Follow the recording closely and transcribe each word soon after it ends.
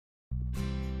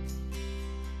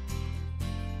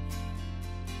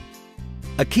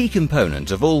A key component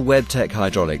of all Webtec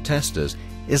hydraulic testers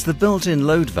is the built-in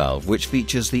load valve, which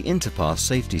features the Interpass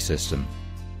safety system.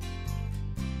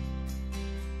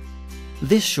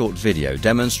 This short video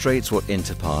demonstrates what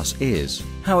Interpass is,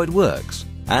 how it works,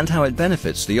 and how it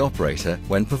benefits the operator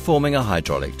when performing a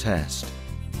hydraulic test.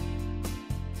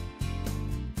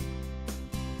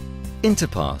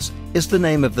 Interpass is the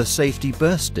name of the safety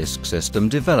burst disc system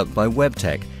developed by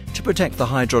Webtec to protect the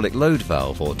hydraulic load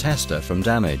valve or tester from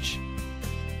damage.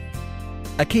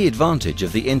 A key advantage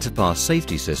of the Interpass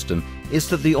safety system is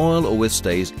that the oil always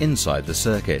stays inside the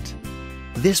circuit.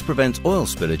 This prevents oil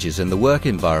spillages in the work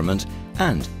environment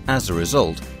and, as a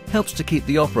result, helps to keep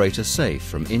the operator safe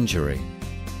from injury.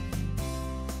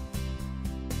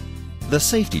 The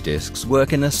safety discs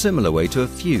work in a similar way to a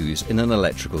fuse in an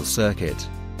electrical circuit.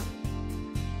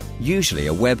 Usually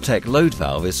a Webtec load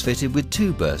valve is fitted with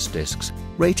 2 burst discs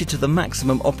rated to the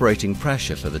maximum operating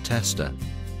pressure for the tester,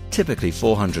 typically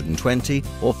 420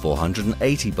 or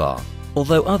 480 bar,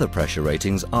 although other pressure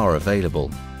ratings are available.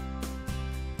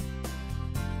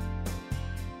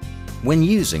 When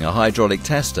using a hydraulic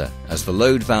tester, as the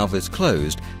load valve is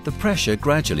closed, the pressure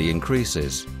gradually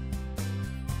increases.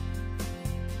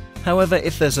 However,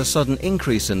 if there's a sudden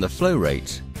increase in the flow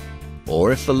rate,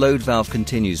 or if the load valve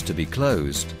continues to be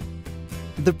closed,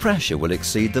 the pressure will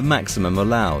exceed the maximum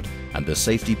allowed and the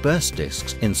safety burst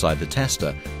discs inside the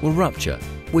tester will rupture,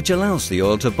 which allows the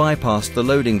oil to bypass the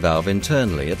loading valve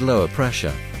internally at lower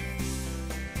pressure.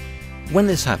 When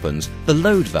this happens, the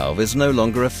load valve is no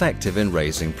longer effective in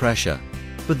raising pressure,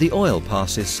 but the oil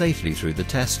passes safely through the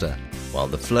tester, while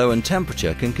the flow and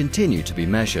temperature can continue to be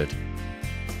measured.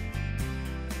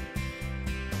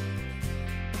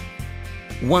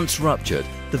 Once ruptured,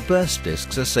 the burst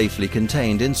discs are safely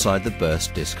contained inside the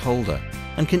burst disc holder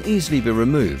and can easily be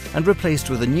removed and replaced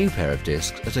with a new pair of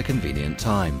discs at a convenient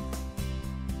time.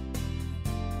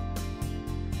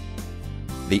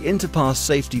 The Interpass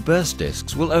safety burst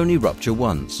discs will only rupture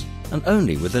once and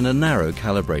only within a narrow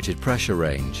calibrated pressure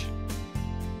range.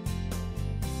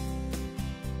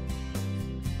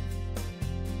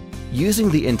 Using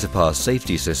the Interpass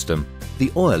safety system, the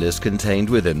oil is contained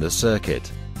within the circuit.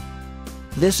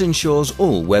 This ensures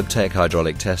all Webtec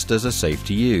hydraulic testers are safe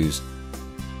to use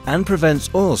and prevents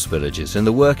oil spillages in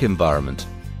the work environment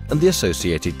and the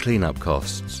associated cleanup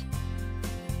costs.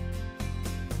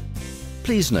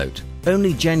 Please note,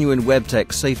 only genuine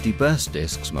Webtec safety burst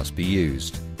discs must be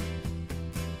used.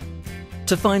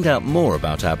 To find out more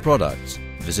about our products,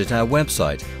 visit our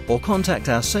website or contact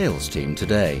our sales team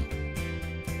today.